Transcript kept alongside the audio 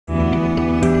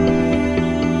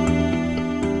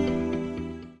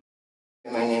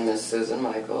is Susan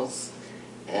Michaels,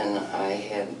 and I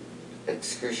had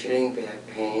excruciating back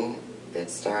pain. It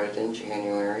started in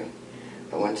January.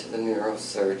 I went to the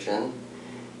neurosurgeon.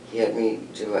 He had me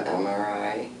do an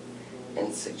MRI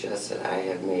and suggested I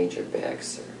have major back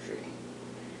surgery,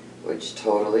 which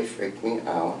totally freaked me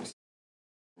out.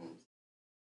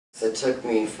 So it took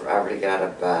me forever to get out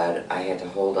of bed. I had to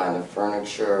hold on to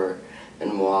furniture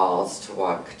and walls to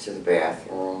walk to the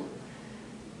bathroom,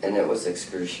 and it was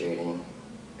excruciating.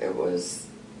 It was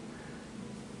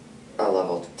a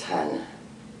level 10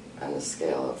 on the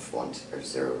scale of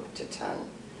 0 to 10,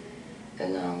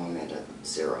 and now I'm at a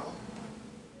 0.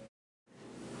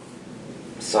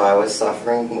 So I was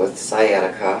suffering with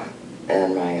sciatica,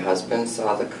 and my husband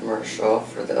saw the commercial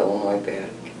for the Illinois Back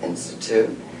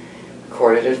Institute,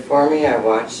 recorded it for me. I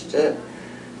watched it.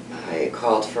 I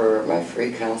called for my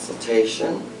free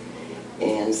consultation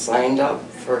and signed up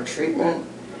for treatment,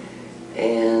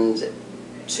 and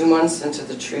 2 months into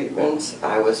the treatment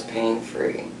I was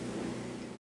pain-free.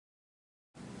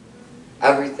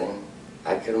 Everything.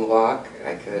 I could walk,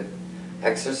 I could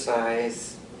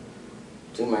exercise,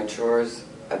 do my chores,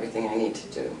 everything I need to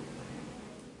do.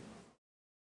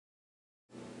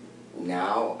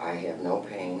 Now I have no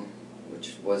pain,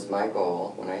 which was my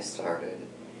goal when I started.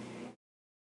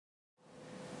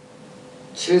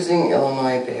 Choosing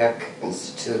Illinois Back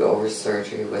Institute over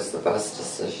surgery was the best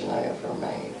decision I ever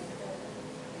made.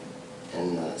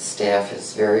 And the staff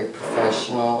is very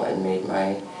professional and made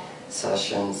my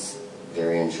sessions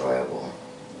very enjoyable.